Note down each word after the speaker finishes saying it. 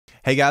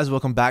Hey guys,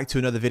 welcome back to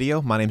another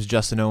video. My name is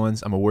Justin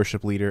Owens. I'm a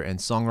worship leader and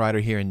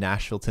songwriter here in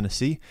Nashville,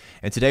 Tennessee.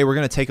 And today we're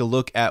going to take a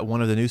look at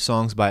one of the new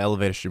songs by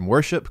Elevated Stream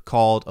Worship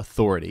called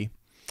Authority.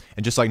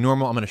 And just like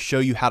normal, I'm going to show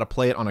you how to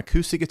play it on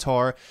acoustic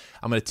guitar.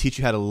 I'm going to teach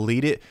you how to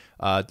lead it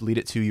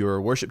to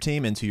your worship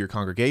team and to your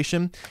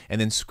congregation,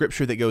 and then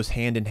scripture that goes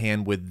hand in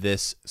hand with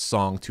this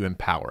song to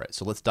empower it.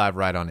 So let's dive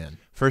right on in.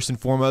 First and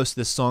foremost,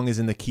 this song is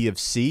in the key of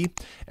C,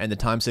 and the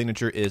time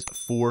signature is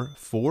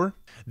 4/4.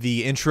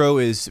 The intro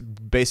is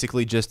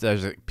basically just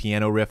there's a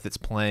piano riff that's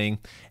playing,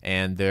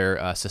 and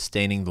they're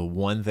sustaining the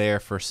 1 there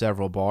for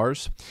several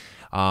bars.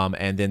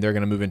 And then they're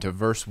going to move into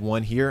verse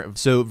 1 here.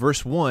 So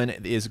verse 1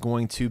 is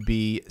going to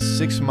be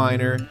 6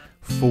 minor,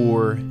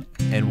 4,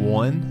 and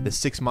 1. The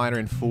 6 minor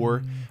and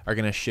 4 are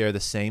going to share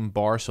the same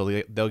bar,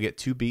 so they'll get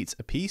 2 beats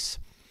apiece.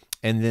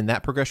 And then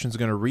that progression is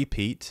going to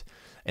repeat.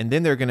 And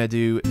then they're going to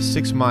do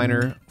 6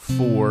 minor,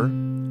 4.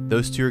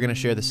 Those two are going to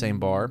share the same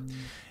bar.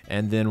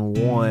 And then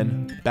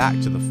 1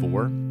 back to the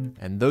 4.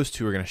 And those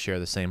two are going to share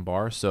the same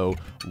bar. So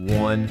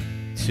 1,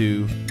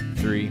 2,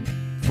 3,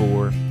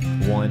 4,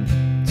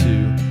 1,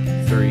 2,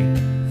 3,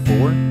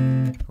 4.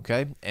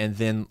 Okay, and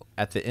then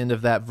at the end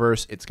of that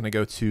verse, it's going to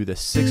go to the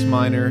 6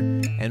 minor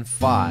and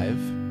 5.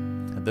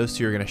 And those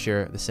two are going to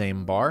share the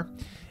same bar.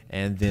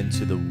 And then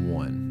to the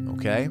 1,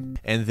 okay?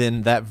 And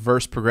then that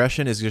verse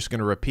progression is just going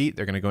to repeat.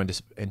 They're going to go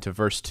into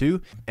verse 2.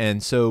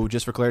 And so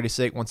just for clarity's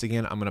sake, once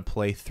again, I'm going to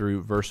play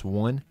through verse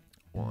 1.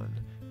 1,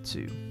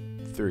 2,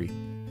 3,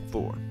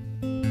 4.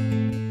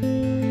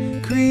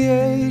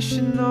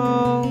 Creation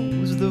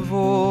knows the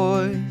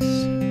voice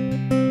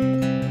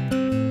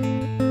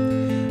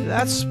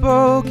that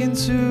spoke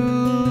into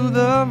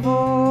the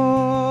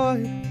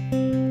void,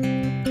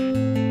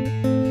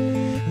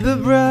 the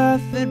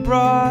breath that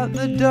brought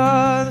the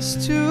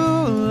dust to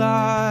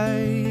life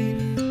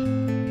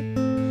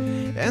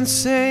and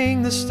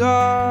sang the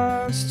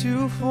stars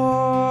to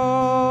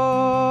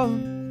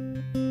form.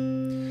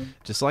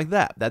 Just like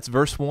that. That's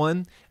verse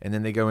 1, and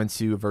then they go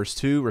into verse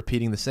 2,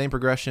 repeating the same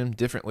progression,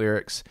 different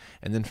lyrics,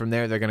 and then from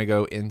there they're going to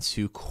go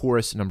into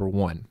chorus number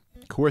 1.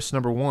 Chorus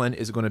number 1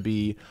 is going to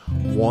be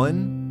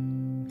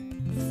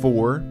 1,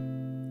 4,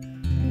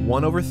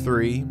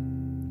 1/3,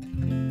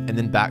 and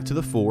then back to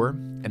the 4,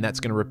 and that's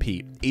going to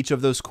repeat. Each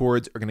of those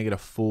chords are going to get a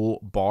full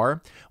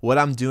bar. What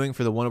I'm doing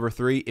for the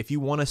 1/3, if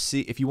you want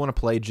to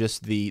play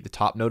just the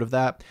top note of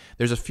that,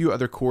 there's a few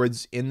other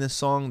chords in this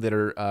song that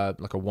are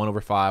like a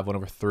 1/5,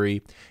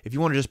 1/3. If you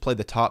want to just play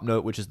the top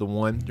note, which is the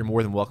 1, you're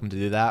more than welcome to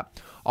do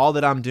that. All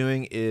that I'm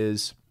doing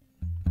is,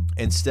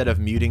 instead of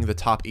muting the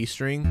top E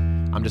string,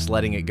 I'm just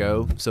letting it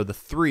go. So the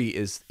 3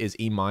 is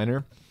E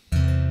minor.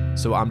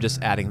 So I'm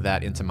just adding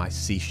that into my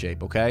C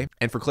shape, okay?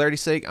 And for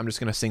clarity's sake, I'm just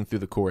going to sing through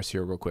the chorus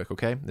here real quick,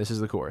 okay? This is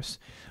the chorus.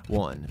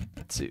 1,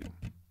 2,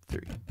 3,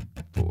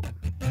 4.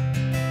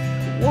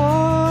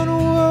 One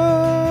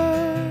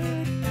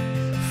word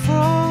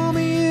from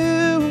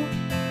you,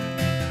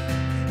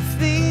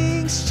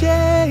 things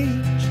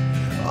change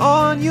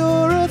on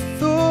your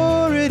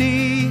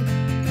authority.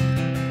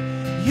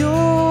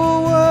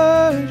 Your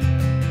word,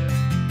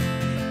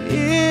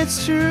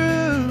 it's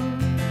true.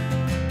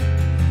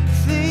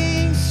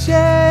 Things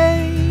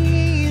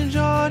change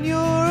on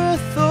your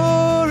authority.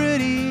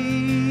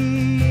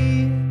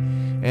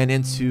 And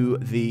into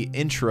the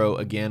intro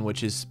again,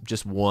 which is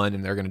just 1,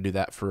 and they're going to do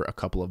that for a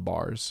couple of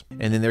bars.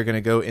 And then they're going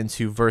to go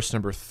into verse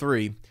number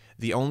 3.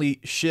 The only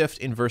shift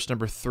in verse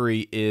number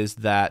 3 is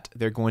that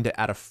they're going to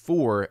add a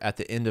 4 at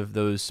the end of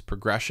those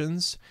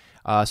progressions.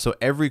 So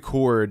every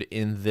chord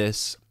in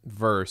this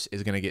verse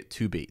is going to get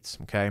 2 beats,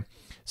 okay?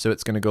 So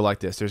it's going to go like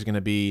this. It's going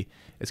to be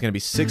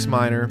 6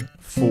 minor,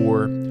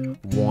 4,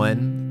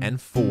 1, and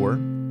 4.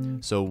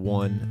 So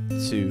 1,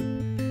 2,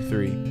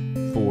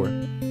 3, 4,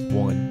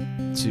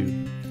 1,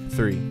 2,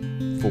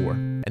 3, 4.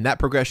 And that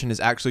progression is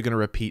actually going to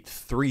repeat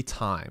 3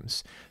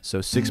 times.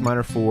 So 6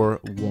 minor, 4,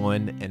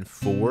 1, and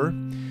 4.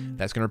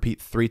 That's going to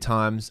repeat 3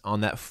 times.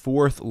 On that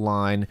 4th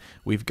line,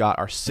 we've got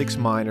our 6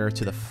 minor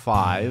to the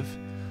 5.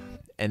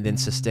 And then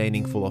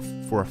sustaining for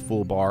a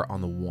full bar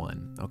on the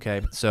 1,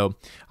 okay? So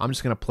I'm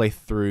just going to play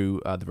through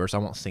the verse. I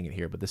won't sing it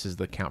here, but this is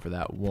the count for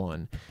that.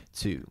 1,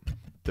 2,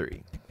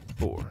 3,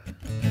 4.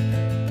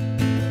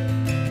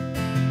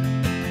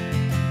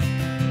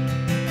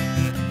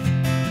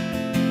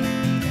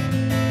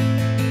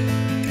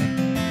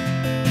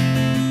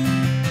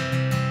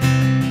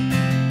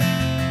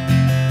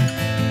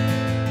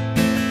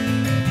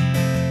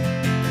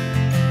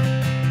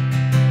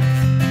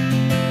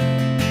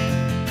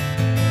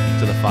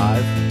 To the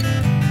 5,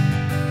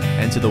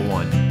 and to the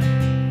 1,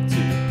 2,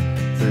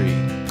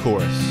 3,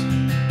 chorus.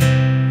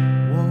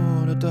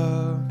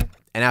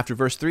 And after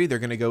verse 3, they're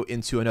going to go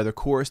into another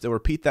chorus. They'll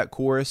repeat that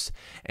chorus,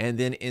 and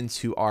then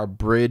into our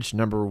bridge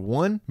number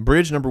 1.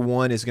 Bridge number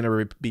 1 is going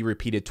to be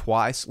repeated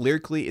twice.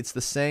 Lyrically, it's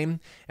the same,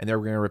 and they're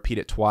going to repeat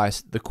it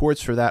twice. The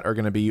chords for that are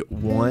going to be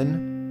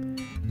 1,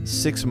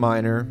 6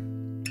 minor,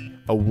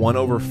 a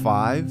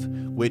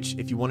 1/5, which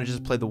if you want to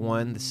just play the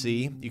 1, the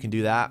C, you can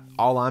do that.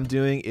 All I'm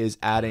doing is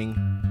adding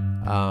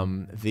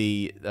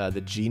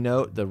the G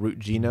note, the root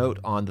G note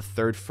on the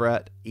 3rd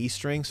fret E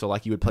string. So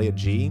like you would play a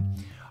G,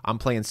 I'm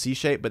playing C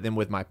shape, but then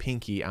with my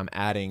pinky, I'm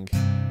adding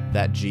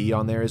that G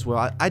on there as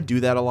well. I do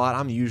that a lot.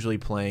 I'm usually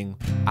playing,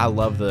 I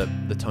love the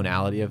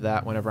tonality of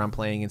that whenever I'm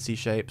playing in C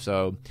shape.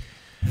 So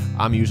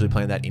I'm usually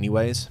playing that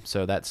anyways.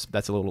 So that's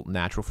a little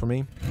natural for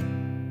me.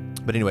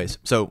 But anyways,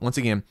 so once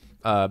again,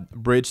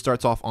 bridge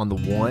starts off on the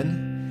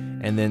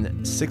 1, and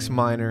then 6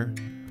 minor,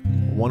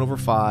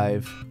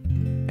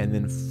 1/5, and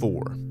then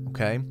 4.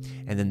 Okay,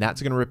 and then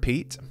that's going to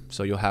repeat.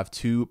 So you'll have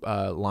 2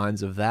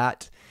 lines of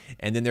that,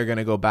 and then they're going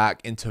to go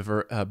back into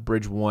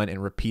bridge 1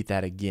 and repeat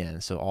that again.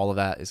 So all of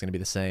that is going to be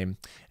the same,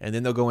 and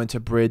then they'll go into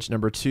bridge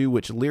number 2,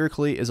 which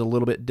lyrically is a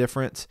little bit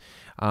different,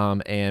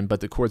 but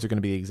the chords are going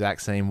to be the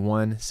exact same: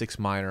 1, 6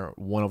 minor,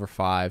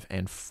 1/5,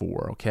 and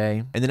 4.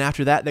 Okay, and then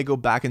after that they go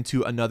back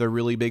into another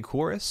really big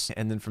chorus,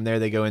 and then from there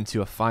they go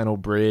into a final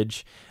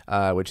bridge,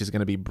 which is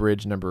going to be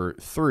bridge number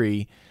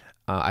 3.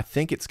 I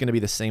think it's going to be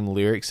the same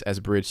lyrics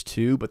as bridge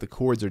 2, but the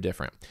chords are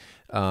different.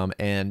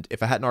 And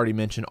if I hadn't already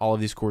mentioned, all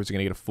of these chords are going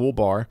to get a full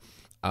bar,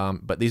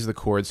 but these are the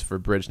chords for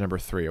bridge number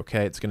 3,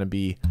 okay? It's going to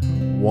be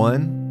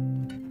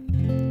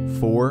 1,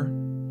 4,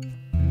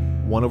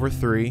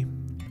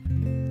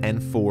 1/3,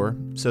 and 4,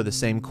 so the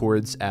same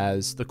chords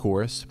as the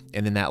chorus.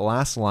 And then that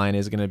last line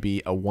is going to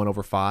be a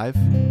 1/5,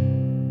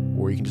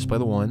 or you can just play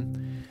the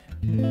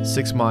 1,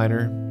 6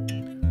 minor,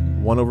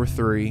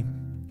 1/3,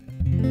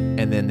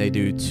 and then they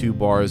do 2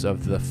 bars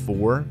of the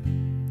 4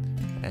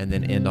 and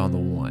then end on the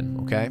 1,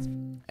 okay?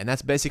 And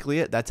that's basically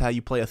it. That's how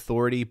you play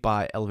Authority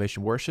by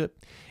Elevation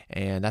Worship.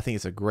 And I think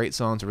it's a great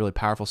song. It's a really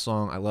powerful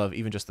song. I love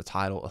even just the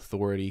title,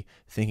 Authority,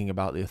 thinking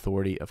about the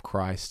authority of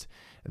Christ.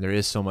 And there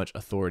is so much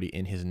authority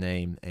in his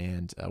name,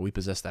 and we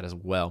possess that as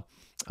well.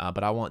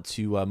 But I want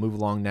to move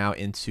along now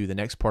into the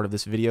next part of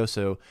this video.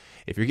 So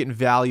if you're getting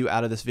value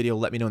out of this video,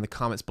 let me know in the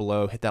comments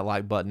below. Hit that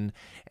like button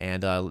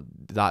and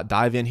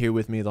dive in here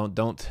with me.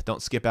 Don't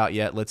skip out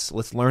yet.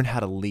 Let's learn how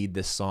to lead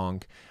this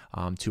song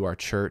to our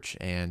church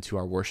and to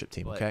our worship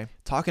team. Okay,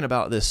 talking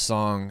about this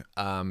song,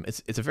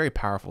 it's a very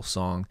powerful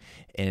song,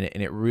 and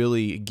it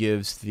really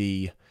gives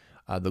the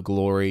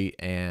glory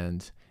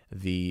and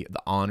the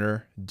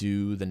honor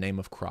due the name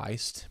of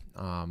Christ,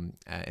 and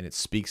it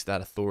speaks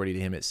that authority to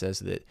him. It says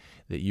that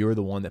you're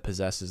the one that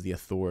possesses the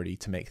authority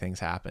to make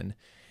things happen,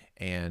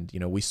 and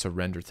we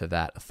surrender to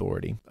that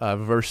authority.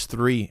 Verse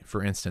 3,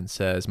 for instance,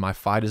 says, "My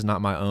fight is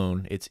not my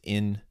own; its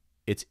end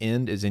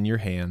is in your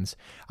hands.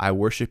 I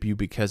worship you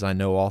because I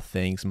know all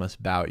things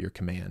must bow at your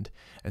command."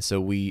 And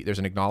so there's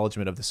an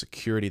acknowledgement of the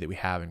security that we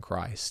have in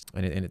Christ.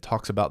 And it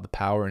talks about the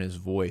power in his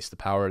voice, the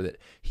power that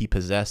he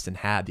possessed and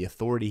had, the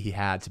authority he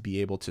had to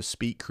be able to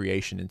speak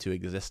creation into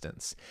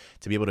existence,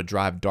 to be able to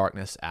drive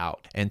darkness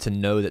out, and to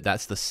know that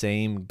that's the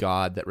same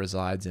God that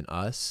resides in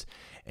us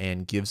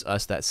and gives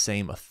us that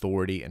same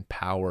authority and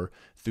power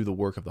through the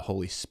work of the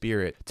Holy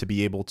Spirit to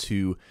be able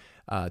to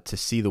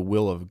see the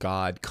will of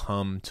God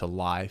come to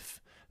life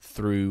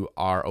through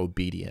our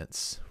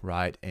obedience,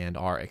 right, and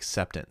our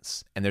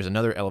acceptance. And there's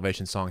another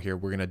Elevation song here.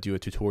 We're going to do a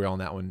tutorial on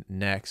that one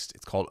next.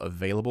 It's called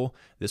Available.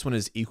 This one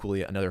is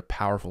equally another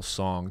powerful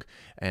song,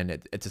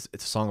 and it's a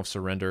song of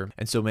surrender.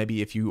 And so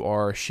maybe if you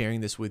are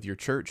sharing this with your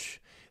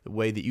church, the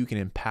way that you can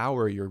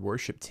empower your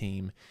worship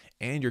team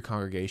and your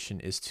congregation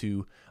is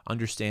to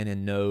understand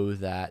and know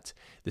that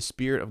the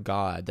Spirit of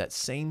God, that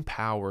same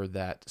power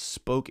that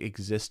spoke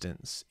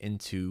existence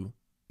into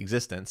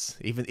existence,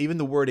 even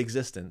the word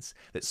existence,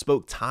 that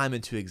spoke time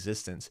into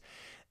existence,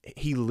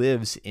 he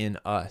lives in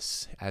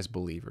us as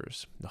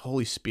believers. The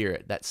Holy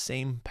Spirit, that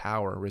same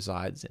power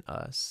resides in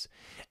us.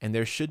 And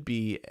there should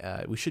be,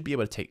 we should be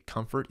able to take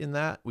comfort in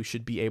that. We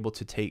should be able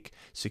to take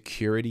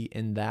security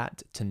in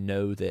that, to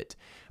know that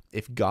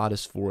if God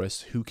is for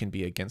us, who can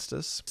be against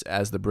us?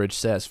 As the bridge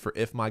says, "For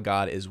if my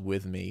God is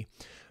with me,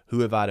 who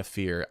have I to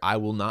fear? I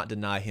will not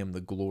deny him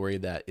the glory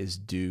that is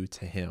due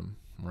to him,"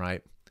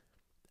 right?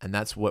 And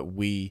that's what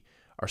we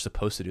are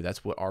supposed to do.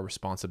 That's what our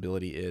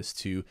responsibility is,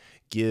 to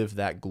give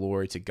that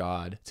glory to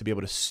God, to be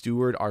able to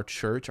steward our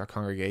church, our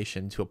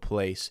congregation, to a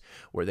place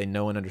where they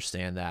know and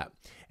understand that,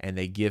 and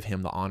they give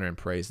him the honor and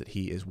praise that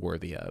he is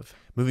worthy of.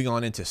 Moving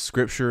on into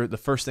scripture, the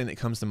first thing that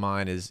comes to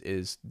mind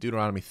is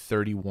Deuteronomy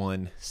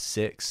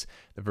 31:6,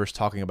 the verse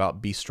talking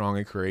about be strong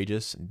and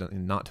courageous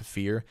and not to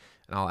fear.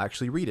 And I'll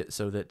actually read it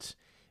so that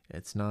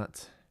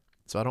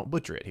so I don't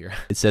butcher it here.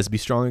 It says, "Be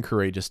strong and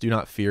courageous, do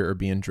not fear or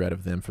be in dread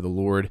of them, for the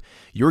Lord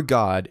your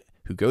God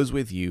who goes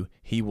with you,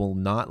 he will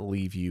not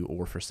leave you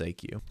or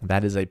forsake you."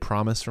 That is a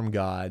promise from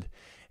God,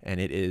 and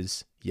it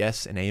is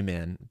yes and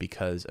amen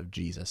because of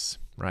Jesus,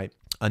 right?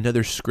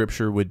 Another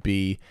scripture would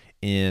be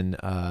in,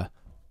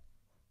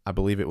 I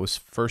believe it was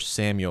 1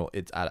 Samuel.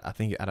 I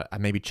think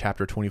maybe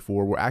chapter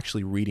 24. We're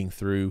actually reading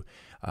through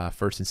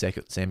First and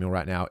Second Samuel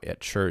right now at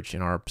church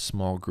in our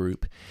small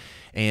group,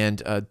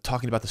 and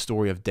talking about the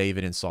story of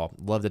David and Saul.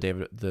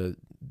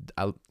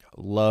 I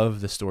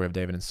love the story of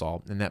David and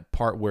Saul, and that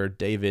part where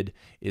David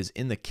is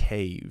in the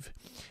cave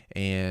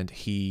and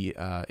he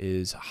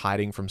is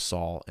hiding from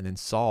Saul, and then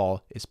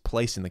Saul is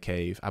placed in the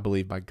cave, I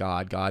believe, by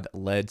God. God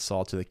led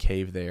Saul to the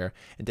cave there,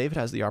 and David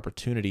has the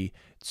opportunity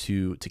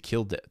to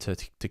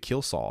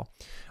kill Saul,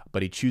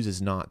 but he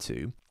chooses not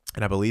to.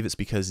 And I believe it's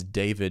because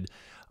David,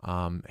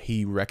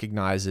 he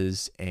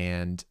recognizes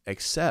and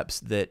accepts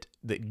that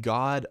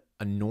God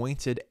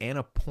anointed and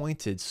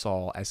appointed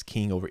Saul as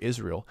king over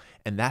Israel,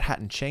 and that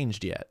hadn't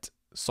changed yet.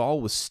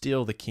 Saul was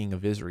still the king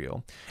of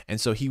Israel.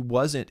 And so he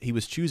was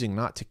choosing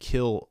not to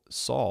kill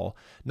Saul,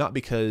 not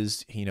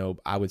because,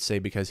 I would say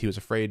because he was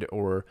afraid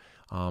or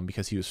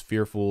because he was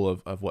fearful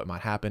of what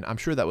might happen. I'm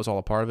sure that was all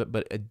a part of it,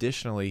 but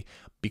additionally,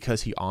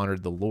 because he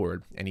honored the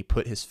Lord and he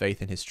put his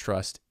faith and his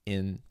trust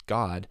in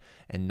God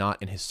and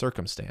not in his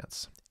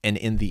circumstance. And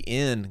in the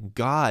end,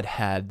 God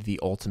had the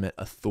ultimate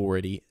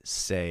authority,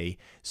 say,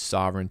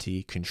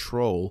 sovereignty,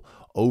 control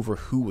over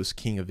who was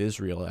king of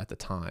Israel at the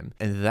time.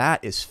 And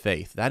that is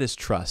faith. That is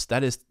trust.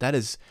 That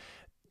is.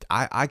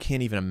 I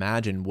can't even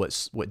imagine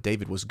what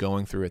David was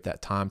going through at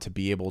that time to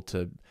be able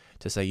to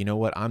say, you know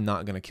what, I'm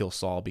not going to kill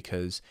Saul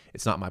because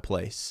it's not my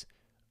place.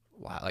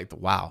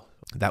 Wow.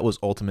 That was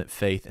ultimate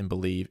faith and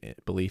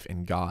belief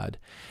in God,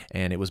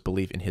 and it was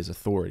belief in his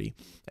authority.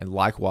 And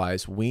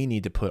likewise, we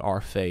need to put our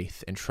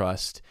faith and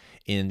trust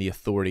in the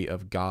authority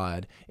of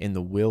God, in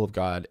the will of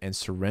God, and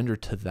surrender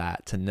to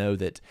that, to know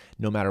that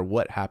no matter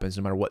what happens,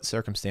 no matter what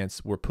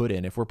circumstance we're put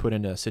in, if we're put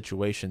into a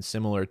situation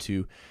similar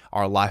to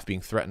our life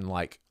being threatened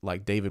like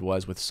David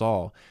was with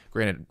Saul,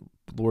 granted,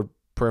 Lord,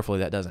 prayerfully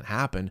that doesn't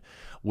happen,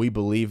 we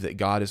believe that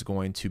God is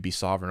going to be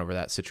sovereign over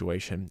that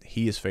situation.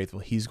 He is faithful.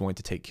 He's going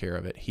to take care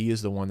of it. He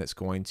is the one that's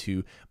going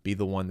to be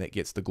the one that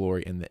gets the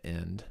glory in the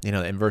end.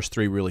 And verse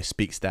 3 really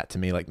speaks that to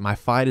me. Like, my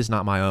fight is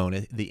not my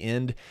own.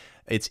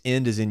 Its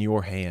end is in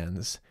your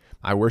hands.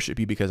 I worship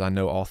you because I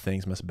know all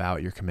things must bow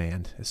at your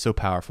command. It's so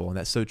powerful, and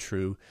that's so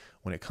true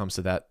when it comes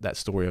to that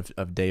story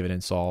of David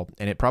and Saul.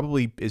 And it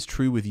probably is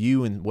true with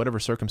you in whatever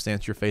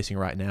circumstance you're facing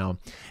right now.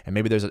 And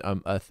maybe there's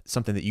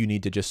something that you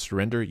need to just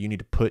surrender. You need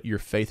to put your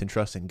faith and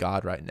trust in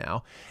God right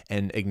now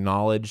and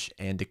acknowledge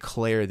and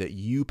declare that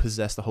you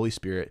possess the Holy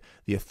Spirit,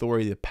 the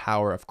authority, the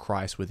power of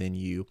Christ within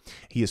you.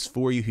 He is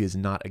for you. He is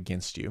not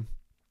against you.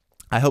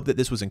 I hope that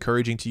this was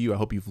encouraging to you. I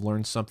hope you've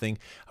learned something.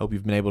 I hope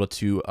you've been able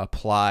to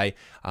apply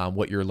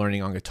what you're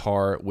learning on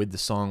guitar with the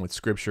song, with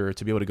Scripture,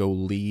 to be able to go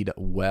lead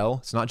well.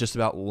 It's not just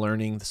about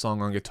learning the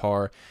song on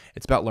guitar.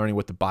 It's about learning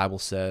what the Bible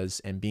says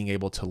and being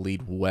able to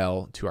lead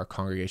well to our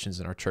congregations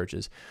and our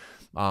churches.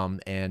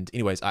 And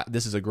anyways,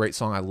 this is a great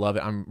song. I love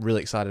it. I'm really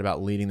excited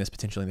about leading this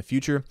potentially in the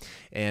future.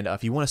 And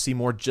if you want to see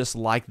more just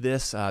like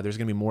this, there's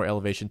going to be more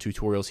elevation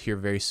tutorials here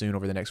very soon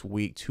over the next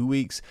week, 2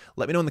 weeks.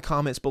 Let me know in the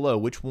comments below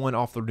which one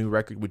off the new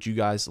record would you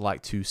guys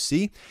like to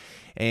see.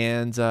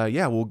 And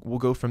we'll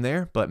go from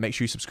there. But make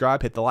sure you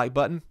subscribe, hit the like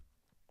button,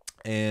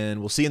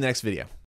 and we'll see you in the next video.